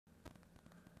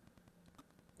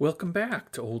Welcome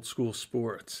back to Old School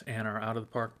Sports and our Out of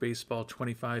the Park Baseball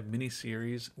 25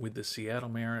 mini-series with the Seattle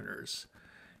Mariners.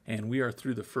 And we are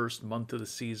through the first month of the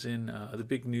season. The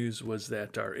big news was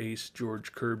that our ace,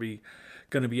 George Kirby,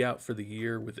 going to be out for the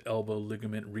year with elbow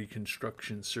ligament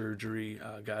reconstruction surgery.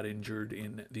 Got injured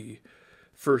in the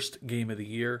first game of the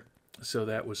year. So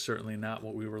that was certainly not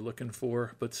what we were looking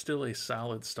for, but still a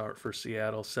solid start for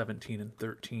Seattle,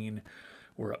 17-13.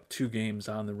 We're up 2 games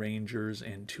on the Rangers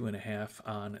and 2.5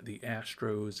 on the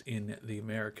Astros in the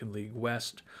American League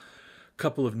West.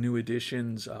 Couple of new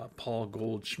additions, Paul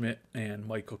Goldschmidt and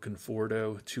Michael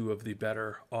Conforto, 2 of the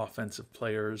better offensive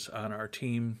players on our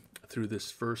team through this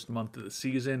first month of the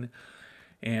season.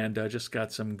 And just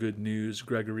got some good news.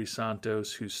 Gregory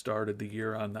Santos, who started the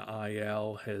year on the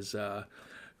IL, has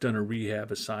done a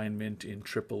rehab assignment in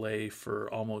AAA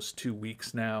for almost 2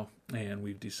 weeks now, and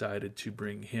we've decided to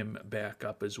bring him back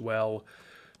up as well.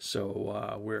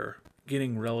 So we're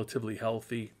getting relatively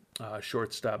healthy.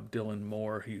 Shortstop Dylan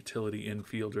Moore, utility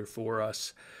infielder for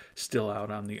us, still out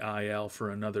on the IL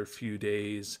for another few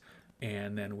days.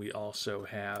 And then we also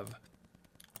have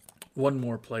one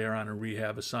more player on a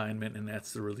rehab assignment, and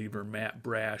that's the reliever Matt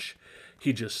Brash.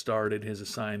 He just started his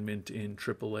assignment in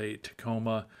AAA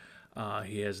Tacoma.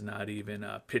 He has not even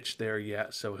pitched there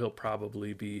yet, so he'll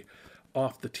probably be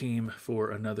off the team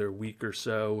for another week or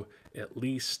so at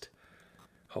least.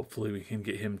 Hopefully we can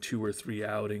get him 2 or 3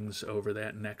 outings over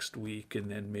that next week and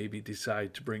then maybe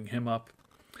decide to bring him up.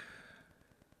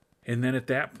 And then at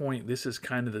that point, this is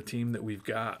kind of the team that we've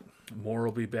got. Moore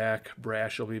will be back,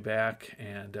 Brash will be back,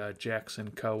 and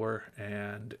Jackson Coer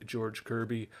and George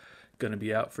Kirby going to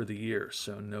be out for the year.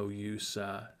 So no use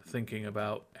thinking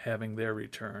about having their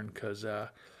return because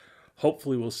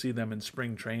hopefully we'll see them in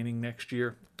spring training next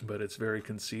year, but it's very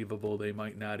conceivable they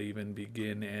might not even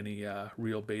begin any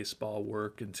real baseball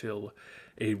work until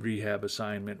a rehab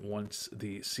assignment once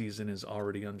the season is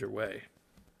already underway.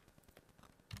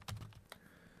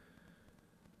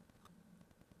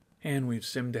 And we've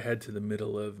simmed ahead to the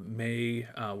middle of May.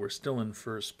 We're still in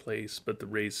first place, but the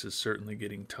race is certainly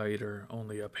getting tighter.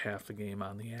 Only up half a game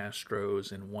on the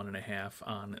Astros and 1.5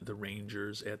 on the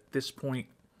Rangers at this point.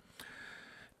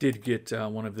 Did get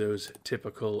one of those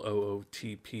typical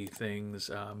OOTP things.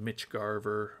 Mitch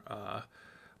Garver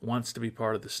wants to be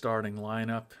part of the starting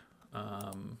lineup.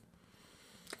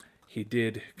 He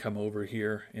did come over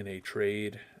here in a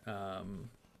trade.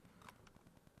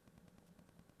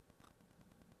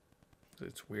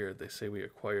 It's weird. They say we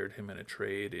acquired him in a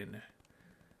trade in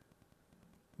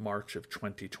March of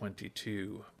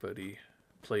 2022, but he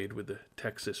played with the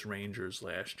Texas Rangers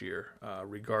last year.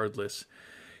 Regardless,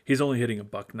 he's only hitting a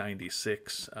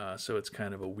 .196, so it's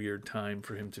kind of a weird time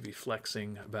for him to be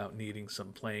flexing about needing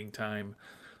some playing time.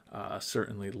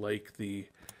 Certainly like the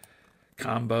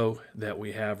combo that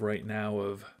we have right now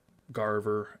of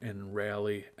Garver and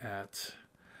Raleigh at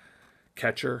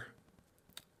catcher.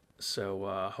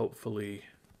 So hopefully,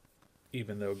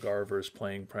 even though Garver is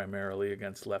playing primarily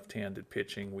against left-handed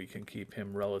pitching, we can keep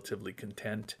him relatively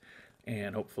content,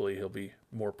 and hopefully he'll be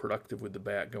more productive with the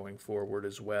bat going forward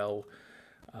as well.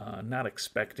 Not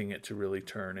expecting it to really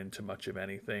turn into much of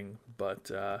anything, but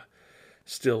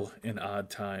still an odd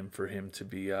time for him to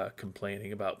be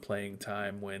complaining about playing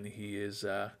time when he is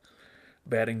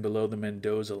batting below the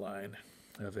Mendoza line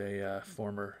of a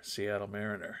former Seattle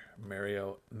Mariner,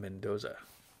 Mario Mendoza.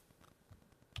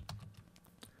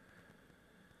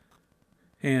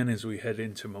 And as we head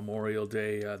into Memorial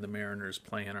Day, the Mariners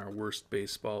playing our worst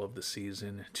baseball of the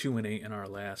season. 2-8 in our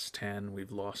last 10.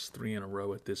 We've lost 3 in a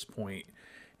row at this point,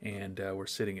 and we're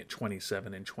sitting at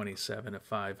 27-27, a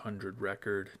 .500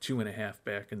 record. 2.5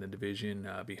 back in the division,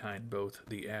 behind both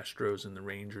the Astros and the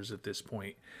Rangers at this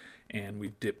point. And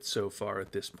we've dipped so far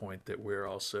at this point that we're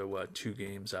also 2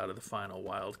 games out of the final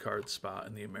wild card spot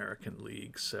in the American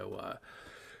League. So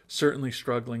certainly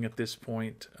struggling at this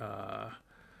point.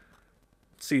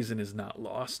 Season is not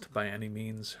lost by any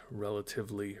means.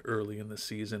 Relatively early in the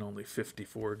season, only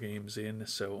 54 games in,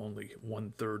 so only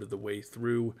 1/3 of the way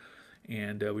through.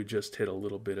 And we just hit a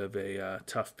little bit of a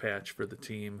tough patch for the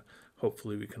team.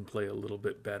 Hopefully we can play a little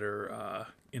bit better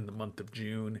in the month of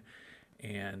June,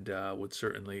 and would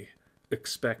certainly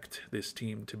expect this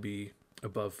team to be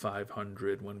above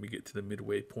 500 when we get to the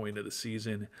midway point of the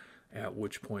season, at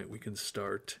which point we can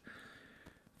start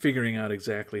figuring out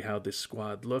exactly how this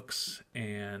squad looks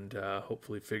and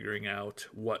hopefully figuring out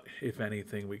what, if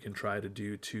anything, we can try to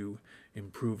do to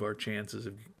improve our chances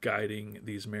of guiding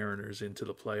these Mariners into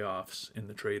the playoffs in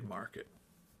the trade market.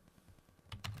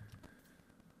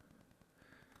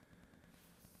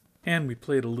 And we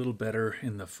played a little better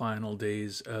in the final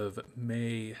days of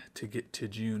May to get to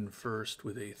June 1st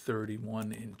with a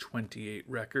 31-28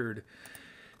 record.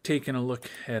 Taking a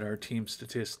look at our team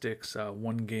statistics,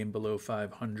 one game below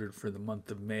 500 for the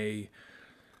month of May.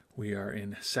 We are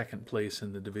in second place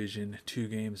in the division, 2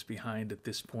 games behind at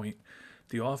this point.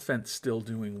 The offense still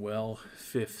doing well,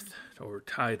 5th, or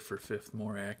tied for 5th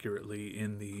more accurately,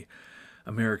 in the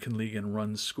American League in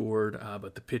runs scored,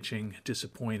 but the pitching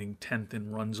disappointing, 10th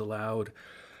in runs allowed.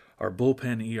 Our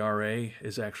bullpen ERA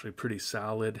is actually pretty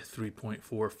solid,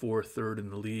 3.44, third in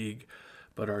the league,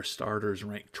 but our starters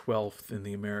rank 12th in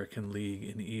the American League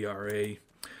in ERA.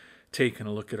 Taking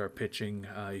a look at our pitching,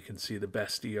 you can see the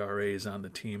best ERAs on the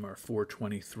team are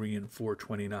 4.23 and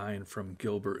 4.29 from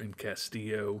Gilbert and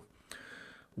Castillo.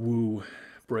 Wu,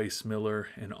 Bryce Miller,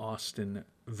 and Austin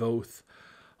Voth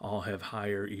all have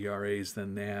higher ERAs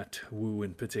than that. Wu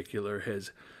in particular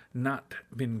has not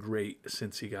been great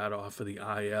since he got off of the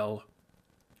IL.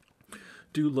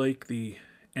 Do like the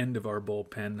end of our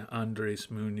bullpen. Andres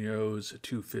Munoz,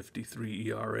 2.53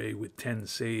 ERA with 10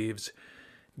 saves.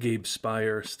 Gabe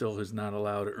Spire still has not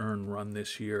allowed an earned run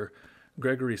this year.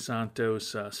 Gregory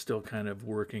Santos still kind of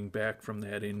working back from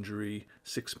that injury,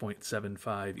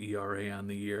 6.75 ERA on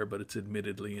the year, but it's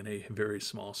admittedly in a very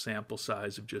small sample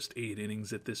size of just 8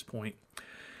 innings at this point.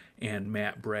 And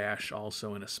Matt Brash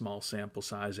also in a small sample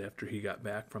size after he got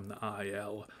back from the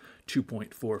IL,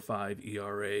 2.45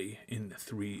 ERA in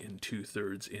 3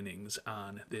 2/3 innings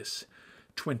on this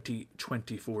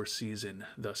 2024 season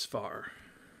thus far.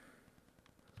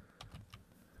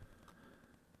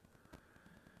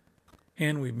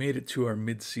 And we made it to our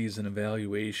mid-season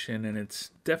evaluation, and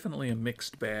it's definitely a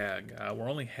mixed bag. We're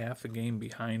only half a game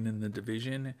behind in the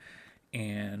division,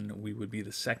 and we would be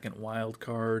the second wild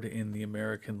card in the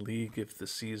American League if the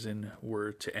season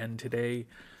were to end today.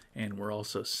 And we're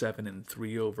also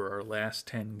 7-3 over our last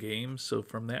 10 games. So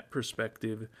from that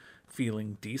perspective,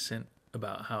 feeling decent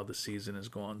about how the season has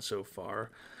gone so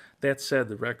far. That said,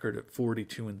 the record at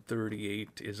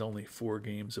 42-38 is only 4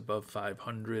 games above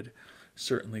 500.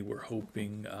 Certainly we're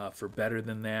hoping for better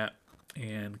than that,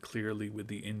 and clearly with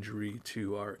the injury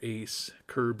to our ace,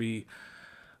 Kirby,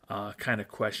 kind of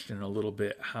question a little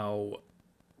bit how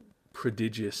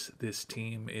prodigious this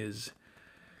team is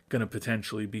going to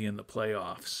potentially be in the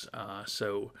playoffs.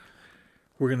 So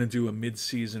we're going to do a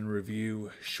mid-season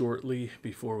review shortly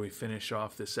before we finish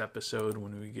off this episode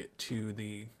when we get to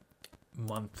the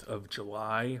month of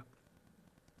July.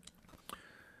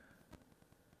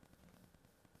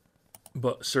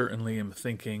 But certainly I'm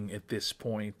thinking at this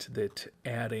point that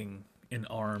adding an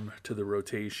arm to the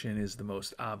rotation is the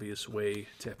most obvious way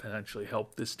to potentially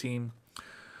help this team.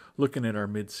 Looking at our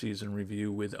midseason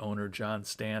review with owner John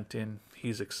Stanton,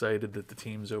 he's excited that the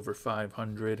team's over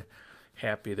 500,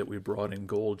 happy that we brought in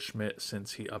Goldschmidt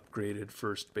since he upgraded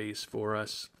first base for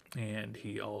us, and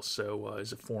he also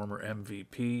is a former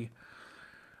MVP.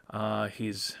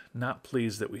 He's not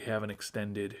pleased that we haven't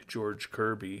extended George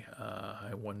Kirby.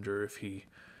 I wonder if he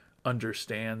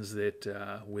understands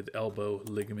that with elbow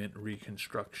ligament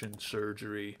reconstruction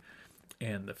surgery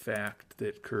and the fact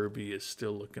that Kirby is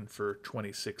still looking for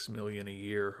 $26 million a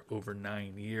year over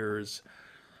 9 years,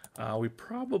 we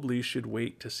probably should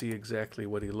wait to see exactly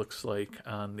what he looks like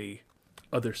on the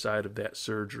other side of that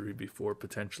surgery before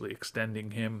potentially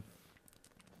extending him.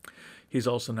 He's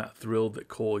also not thrilled that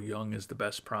Cole Young is the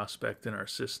best prospect in our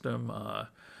system.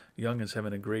 Young is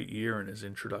having a great year in his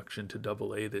introduction to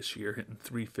Double-A this year, hitting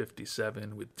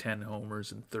 .357 with 10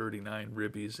 homers and 39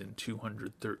 ribbies in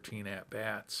 213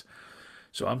 at-bats.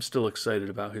 So I'm still excited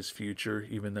about his future,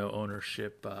 even though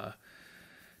ownership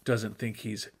doesn't think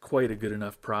he's quite a good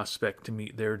enough prospect to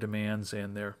meet their demands,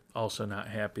 and they're also not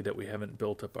happy that we haven't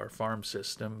built up our farm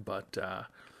system, but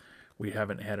we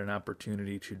haven't had an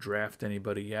opportunity to draft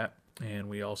anybody yet. And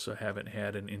we also haven't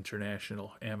had an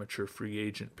international amateur free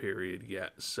agent period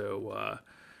yet. So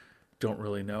don't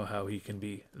really know how he can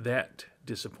be that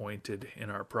disappointed in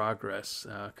our progress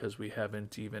because we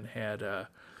haven't even had a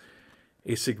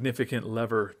significant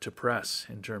lever to press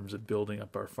in terms of building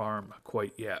up our farm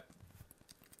quite yet.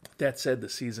 That said, the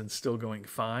season's still going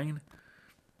fine.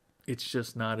 It's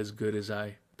just not as good as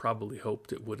I probably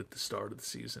hoped it would at the start of the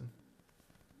season.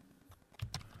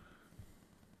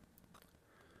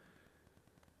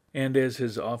 And as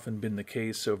has often been the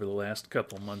case over the last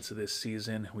couple months of this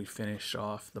season, we finished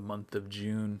off the month of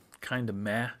June kind of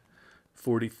meh,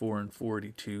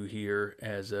 44-42 here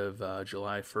as of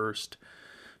July 1st.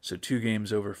 So 2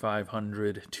 games over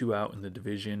 500, 2 out in the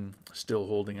division, still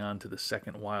holding on to the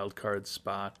second wild card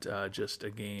spot, just a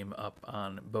game up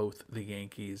on both the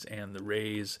Yankees and the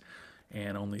Rays.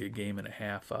 and only a game and a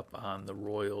half up on the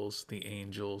Royals, the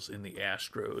Angels, and the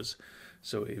Astros.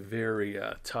 So a very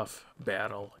tough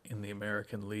battle in the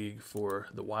American League for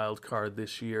the wild card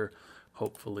this year.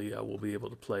 Hopefully we'll be able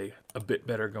to play a bit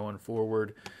better going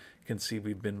forward. You can see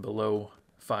we've been below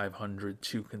 500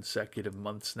 2 consecutive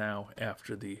months now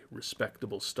after the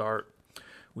respectable start.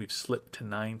 We've slipped to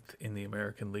 9th in the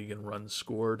American League in runs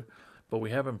scored, but we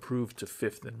have improved to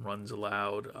 5th in runs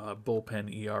allowed.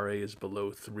 Bullpen ERA is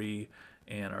below 3,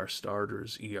 and our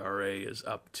starters ERA is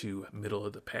up to middle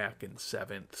of the pack in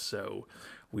 7th. So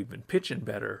we've been pitching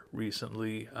better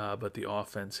recently, but the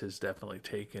offense has definitely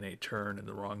taken a turn in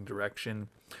the wrong direction.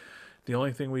 The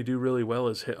only thing we do really well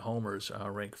is hit homers,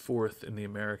 ranked 4th in the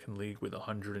American League with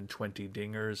 120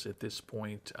 dingers at this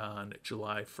point on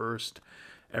July 1st.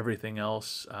 Everything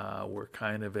else, we're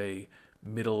kind of a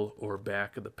middle or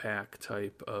back of the pack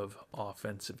type of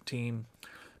offensive team.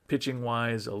 Pitching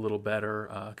wise, a little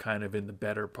better, kind of in the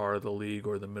better part of the league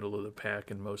or the middle of the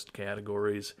pack in most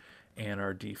categories. And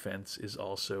our defense is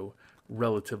also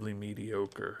relatively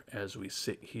mediocre as we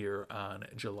sit here on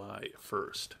July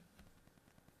 1st.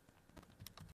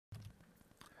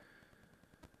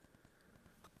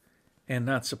 And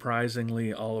not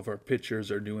surprisingly, all of our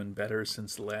pitchers are doing better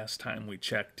since the last time we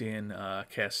checked in.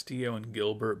 Castillo and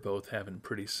Gilbert both having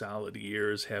pretty solid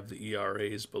years, have the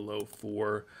ERAs below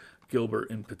 4.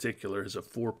 Gilbert in particular has a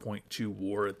 4.2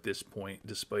 WAR at this point,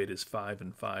 despite his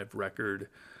 5-5 record.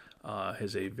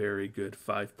 Has a very good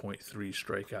 5.3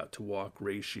 strikeout to walk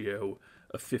ratio,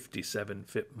 a 57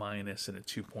 FIP minus, and a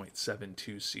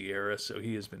 2.72 SIERA. So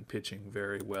he has been pitching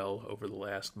very well over the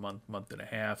last month and a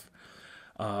half.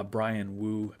 Brian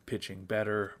Wu pitching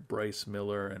better. Bryce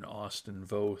Miller and Austin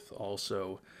Voth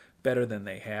also better than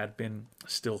they had been.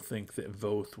 Still think that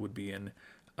Voth would be an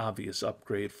obvious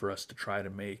upgrade for us to try to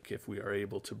make if we are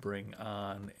able to bring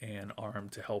on an arm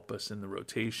to help us in the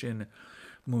rotation.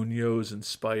 Munoz and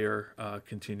Spire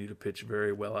continue to pitch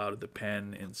very well out of the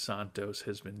pen, and Santos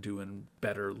has been doing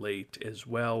better late as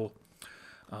well.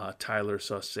 Tyler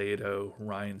Saucedo,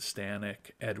 Ryan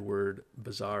Stanek, Edward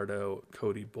Bizardo,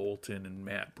 Cody Bolton, and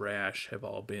Matt Brash have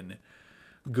all been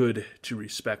good to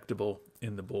respectable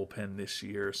in the bullpen this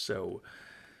year. So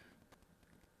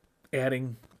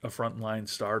adding a frontline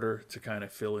starter to kind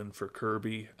of fill in for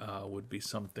Kirby would be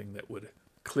something that would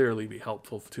clearly be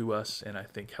helpful to us and I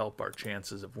think help our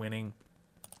chances of winning.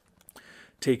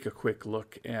 Take a quick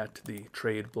look at the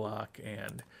trade block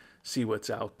and see what's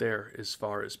out there as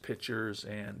far as pitchers,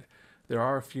 and there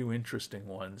are a few interesting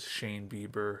ones. Shane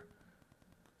Bieber,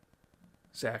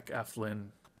 Zach Eflin,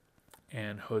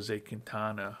 and Jose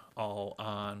Quintana all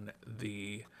on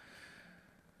the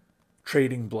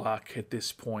trading block at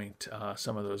this point.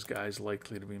 Some of those guys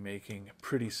likely to be making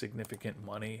pretty significant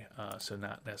money, so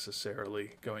not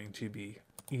necessarily going to be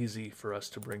easy for us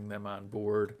to bring them on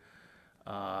board,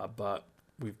 but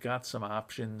we've got some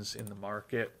options in the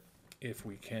market. If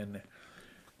we can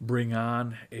bring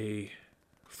on a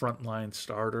frontline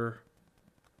starter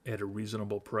at a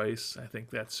reasonable price, I think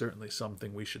that's certainly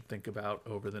something we should think about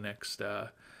over the next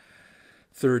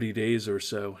 30 days or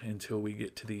so until we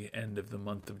get to the end of the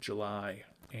month of July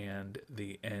and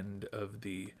the end of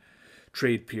the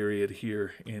trade period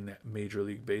here in Major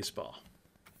League Baseball.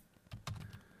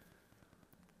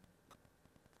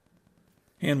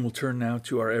 And we'll turn now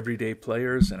to our everyday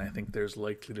players, and I think there's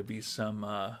likely to be some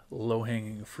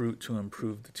low-hanging fruit to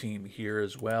improve the team here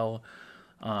as well.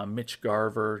 Mitch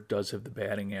Garver does have the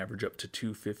batting average up to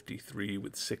 253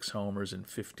 with 6 homers and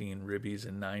 15 ribbies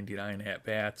and 99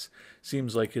 at-bats.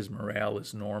 Seems like his morale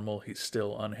is normal. He's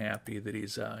still unhappy that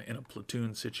he's in a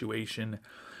platoon situation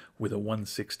with a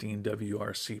 116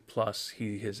 WRC+.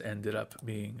 He has ended up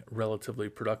being relatively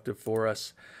productive for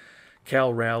us.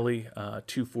 Cal Raleigh,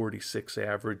 246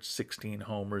 average, 16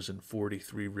 homers and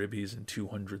 43 ribbies and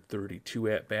 232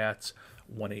 at-bats,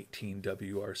 118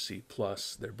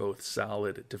 WRC+. They're both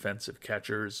solid defensive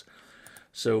catchers.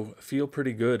 So feel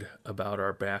pretty good about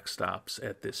our backstops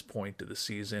at this point of the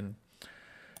season.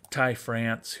 Ty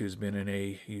France, who's been in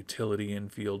a utility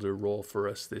infielder role for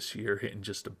us this year, hitting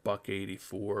just a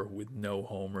 .184 with no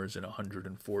homers and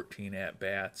 114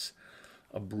 at-bats.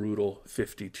 A brutal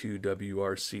 52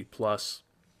 WRC+.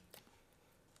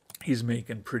 He's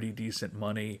making pretty decent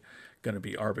money, going to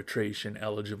be arbitration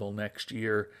eligible next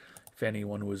year. If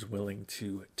anyone was willing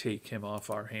to take him off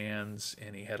our hands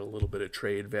and he had a little bit of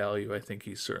trade value, I think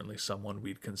he's certainly someone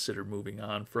we'd consider moving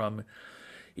on from.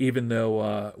 Even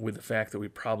though with the fact that we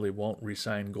probably won't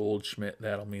re-sign Goldschmidt,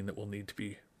 that'll mean that we'll need to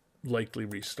be likely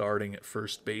restarting at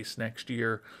first base next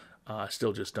year.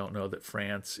 Still just don't know that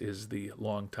France is the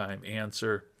long-time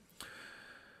answer.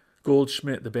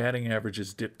 Goldschmidt, the batting average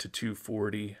has dipped to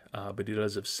 240, but he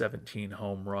does have 17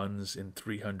 home runs in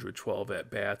 312 at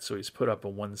bats, so he's put up a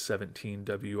 117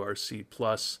 WRC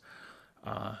plus.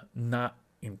 Not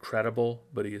incredible,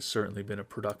 but he has certainly been a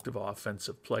productive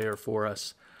offensive player for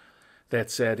us. That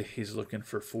said, he's looking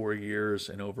for 4 years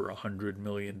and over $100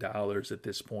 million at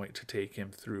this point to take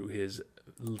him through his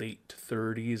late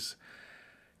 30s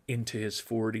into his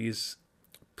 40s.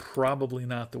 Probably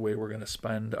not the way we're going to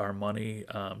spend our money.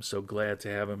 So glad to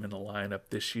have him in the lineup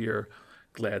this year.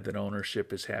 Glad that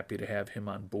ownership is happy to have him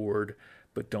on board,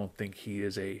 but don't think he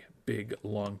is a big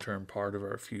long-term part of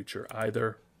our future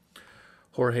either.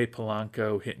 Jorge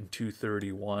Polanco hitting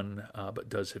 231, but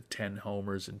does have 10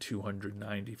 homers and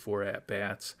 294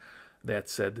 at-bats. That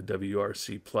said, the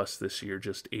WRC plus this year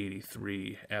just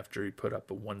 83 after he put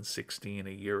up a 116 a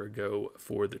year ago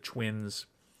for the Twins.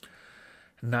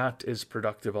 Not as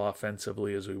productive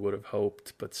offensively as we would have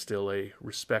hoped, but still a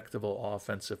respectable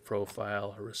offensive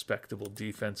profile, a respectable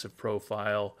defensive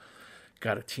profile.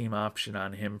 Got a team option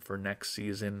on him for next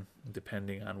season,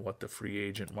 depending on what the free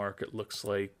agent market looks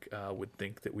like. Would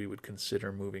think that we would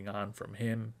consider moving on from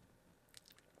him.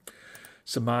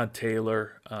 Samad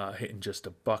Taylor hitting just a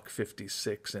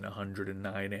 $156 and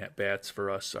 109 at-bats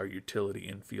for us. Our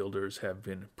utility infielders have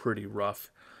been pretty rough.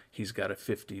 He's got a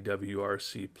 50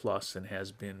 WRC plus and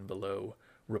has been below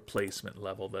replacement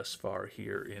level thus far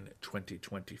here in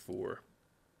 2024.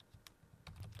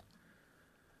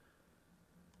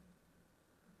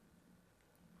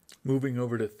 Moving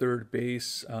over to third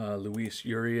base, Luis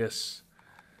Urias,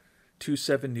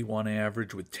 271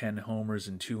 average with 10 homers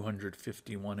and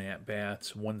 251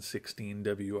 at-bats, 116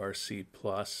 WRC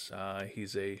plus.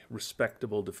 He's a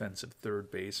respectable defensive third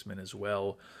baseman as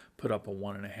well. Put up a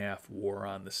 1.5 WAR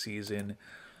on the season.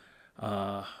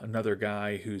 Another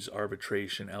guy who's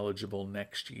arbitration eligible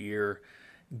next year.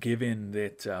 Given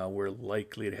that we're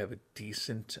likely to have a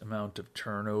decent amount of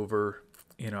turnover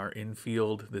in our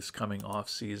infield this coming off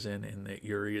season, and that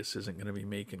Urias isn't going to be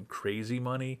making crazy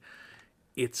money,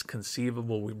 it's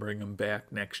conceivable we bring him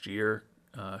back next year,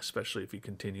 especially if he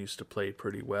continues to play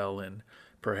pretty well, and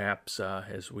perhaps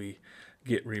as we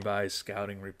get revised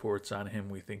scouting reports on him,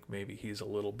 we think maybe he's a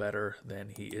little better than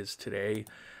he is today.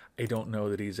 I don't know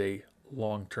that he's a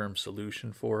long-term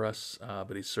solution for us,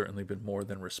 but he's certainly been more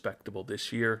than respectable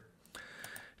this year.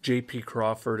 J.P.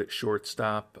 Crawford at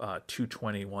shortstop,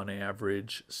 221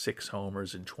 average, 6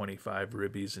 homers and 25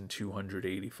 ribbies and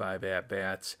 285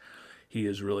 at-bats. He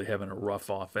is really having a rough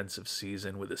offensive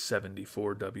season with a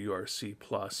 74 WRC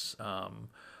plus.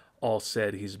 All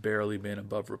said, he's barely been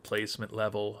above replacement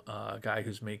level. A guy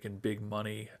who's making big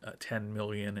money, $10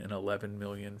 million and $11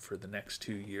 million for the next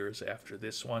 2 years after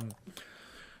this one.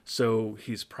 So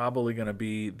he's probably going to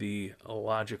be the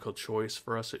logical choice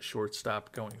for us at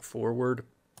shortstop going forward.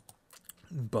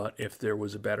 But if there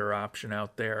was a better option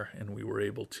out there and we were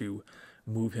able to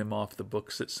move him off the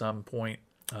books at some point,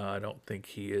 I don't think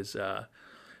he is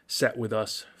set with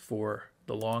us for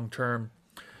the long term.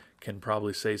 Can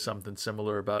probably say something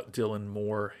similar about Dylan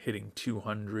Moore hitting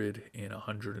 200 in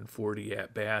 140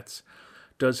 at-bats.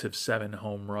 Does have 7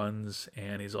 home runs,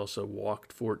 and he's also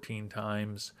walked 14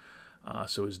 times.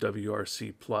 So his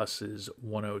WRC plus is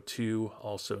 102,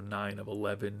 also 9 of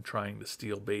 11 trying to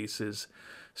steal bases.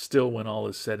 Still, when all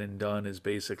is said and done, has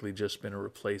basically just been a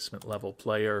replacement level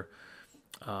player.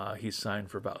 He's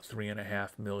signed for about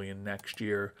 $3.5 million next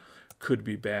year. Could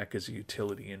be back as a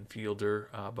utility infielder.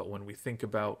 But when we think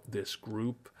about this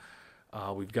group,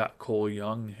 we've got Cole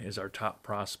Young as our top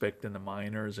prospect in the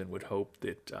minors, and would hope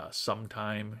that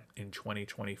sometime in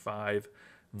 2025,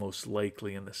 most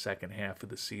likely in the second half of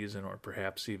the season, or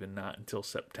perhaps even not until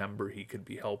September, he could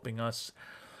be helping us.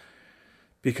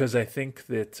 Because I think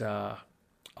that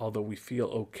although we feel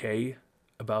okay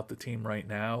about the team right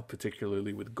now,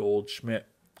 particularly with Goldschmidt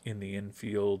in the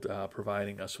infield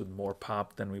providing us with more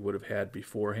pop than we would have had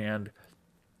beforehand,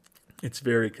 it's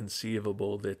very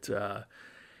conceivable that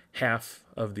half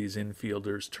of these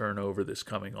infielders turn over this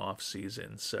coming off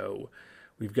season. So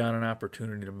we've got an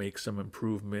opportunity to make some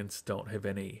improvements. Don't have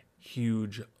any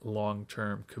huge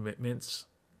long-term commitments,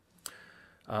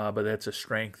 but that's a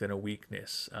strength and a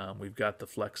weakness. We've got the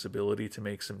flexibility to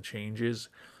make some changes,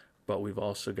 but we've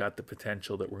also got the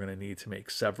potential that we're going to need to make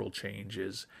several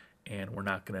changes, and we're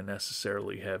not going to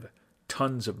necessarily have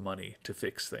tons of money to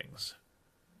fix things.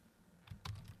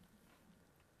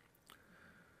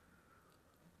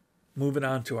 Moving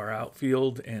on to our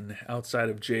outfield, and outside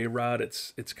of J-Rod,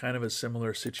 it's kind of a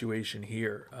similar situation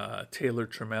here. Taylor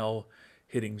Trammell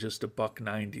hitting just a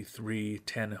 $193,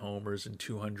 10 homers and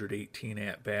 218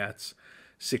 at-bats.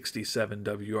 67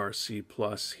 WRC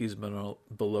plus. He's been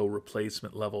below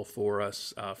replacement level for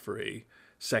us for a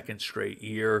second straight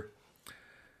year.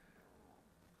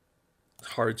 It's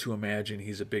hard to imagine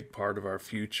he's a big part of our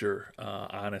future.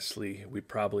 Honestly, we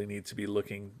probably need to be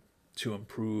looking to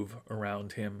improve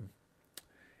around him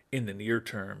in the near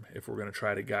term if we're going to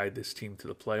try to guide this team to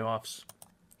the playoffs.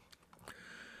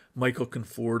 Michael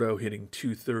Conforto hitting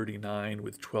 .239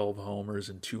 with 12 homers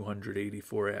and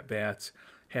 284 at-bats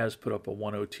has put up a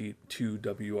 102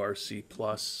 WRC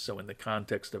plus. So in the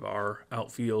context of our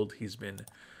outfield, he's been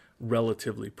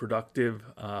relatively productive,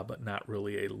 but not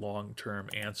really a long-term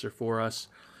answer for us.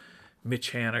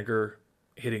 Mitch Haniger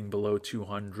hitting below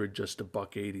 200, just a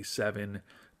 .187,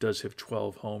 does have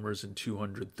 12 homers and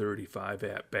 235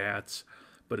 at-bats,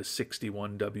 but a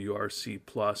 61 WRC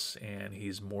plus, and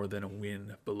he's more than a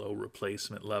win below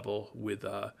replacement level with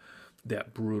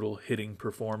that brutal hitting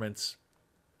performance.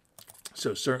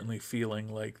 So certainly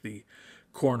feeling like the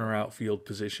corner outfield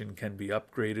position can be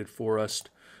upgraded for us.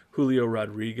 Julio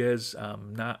Rodriguez,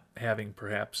 not having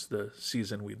perhaps the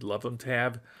season we'd love him to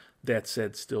have. That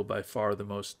said, still by far the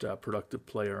most productive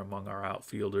player among our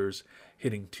outfielders,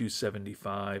 hitting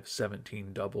 .275,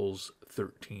 17 doubles,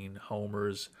 13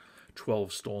 homers,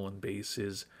 12 stolen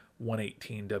bases,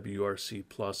 118 WRC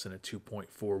plus, and a 2.4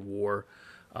 WAR.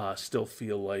 Still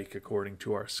feel like, according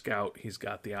to our scout, he's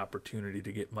got the opportunity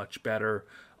to get much better.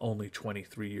 Only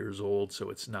 23 years old, so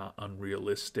it's not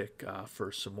unrealistic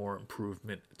for some more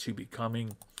improvement to be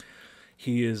coming.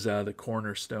 He is the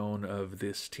cornerstone of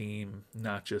this team,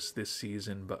 not just this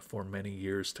season, but for many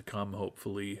years to come,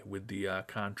 hopefully, with the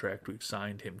contract we've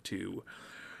signed him to.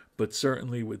 But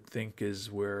certainly would think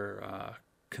as we're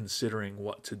considering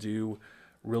what to do,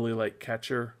 really like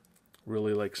catcher,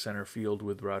 really like center field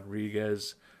with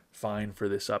Rodriguez. Fine for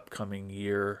this upcoming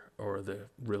year, or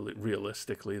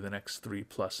realistically the next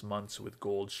 3+ months with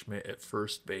Goldschmidt at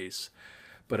first base.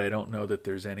 But I don't know that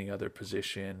there's any other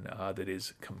position that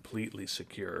is completely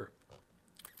secure.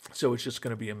 So it's just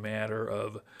going to be a matter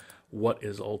of what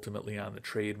is ultimately on the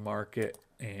trade market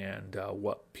and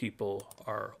what people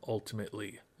are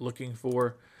ultimately looking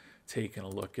for. Taking a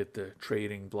look at the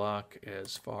trading block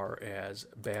as far as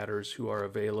batters who are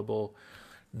available.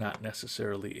 Not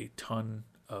necessarily a ton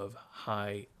of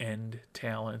high-end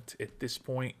talent at this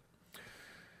point.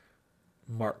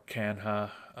 Mark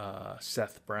Canha,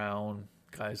 Seth Brown,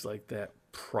 guys like that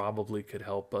probably could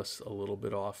help us a little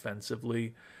bit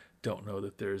offensively. Don't know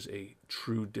that there's a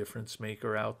true difference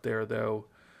maker out there, though.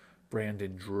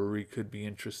 Brandon Drury could be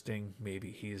interesting.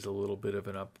 Maybe he's a little bit of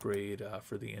an upgrade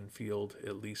for the infield,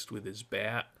 at least with his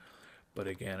bat. But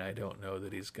again, I don't know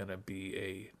that he's going to be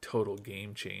a total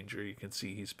game changer. You can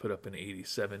see he's put up an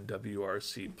 87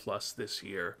 WRC plus this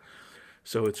year.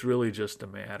 So it's really just a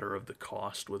matter of the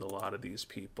cost with a lot of these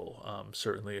people.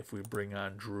 Certainly if we bring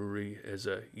on Drury as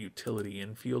a utility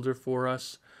infielder for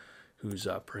us, who's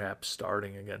perhaps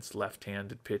starting against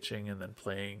left-handed pitching and then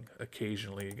playing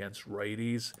occasionally against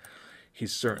righties,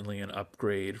 he's certainly an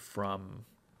upgrade from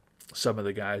some of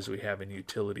the guys we have in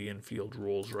utility infield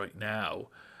roles right now.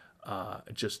 I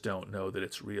just don't know that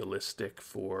it's realistic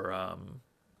for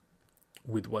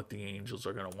with what the Angels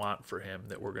are going to want for him,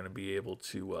 that we're going to be able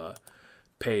to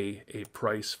pay a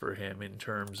price for him in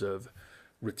terms of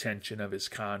retention of his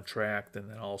contract, and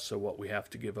then also what we have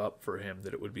to give up for him,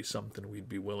 that it would be something we'd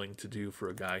be willing to do for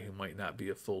a guy who might not be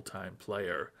a full-time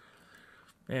player.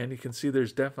 And you can see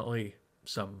there's definitely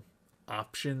some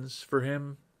options for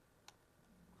him.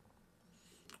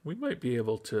 We might be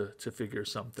able to figure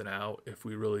something out if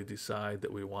we really decide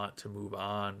that we want to move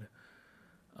on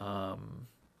from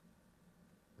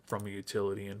a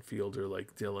utility infielder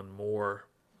like Dylan Moore.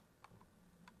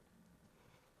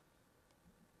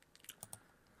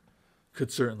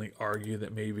 Could certainly argue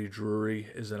that maybe Drury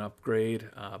is an upgrade,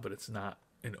 but it's not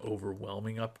an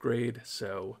overwhelming upgrade.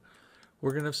 So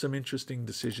we're going to have some interesting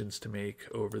decisions to make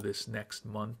over this next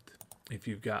month. If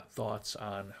you've got thoughts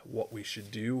on what we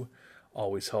should do,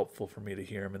 always helpful for me to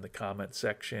hear them in the comment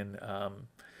section.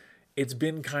 It's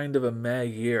been kind of a meh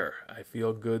year. I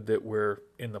feel good that we're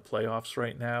in the playoffs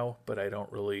right now, but I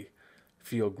don't really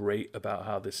feel great about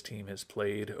how this team has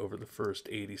played over the first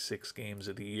 86 games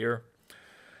of the year.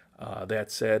 That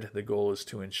said, the goal is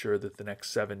to ensure that the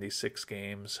next 76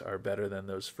 games are better than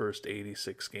those first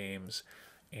 86 games,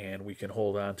 and we can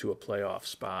hold on to a playoff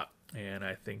spot. And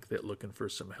I think that looking for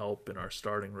some help in our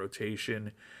starting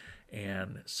rotation,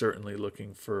 and certainly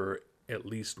looking for at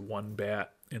least one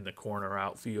bat in the corner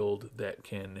outfield that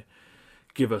can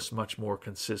give us much more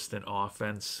consistent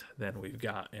offense than we've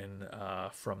gotten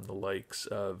from the likes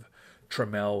of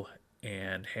Trammell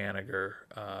and Haniger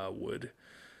would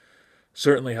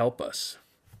certainly help us.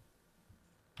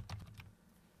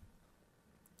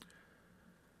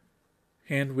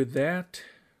 And with that,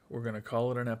 we're going to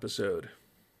call it an episode.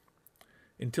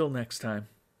 Until next time,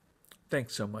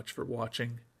 thanks so much for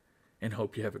watching, and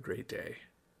hope you have a great day.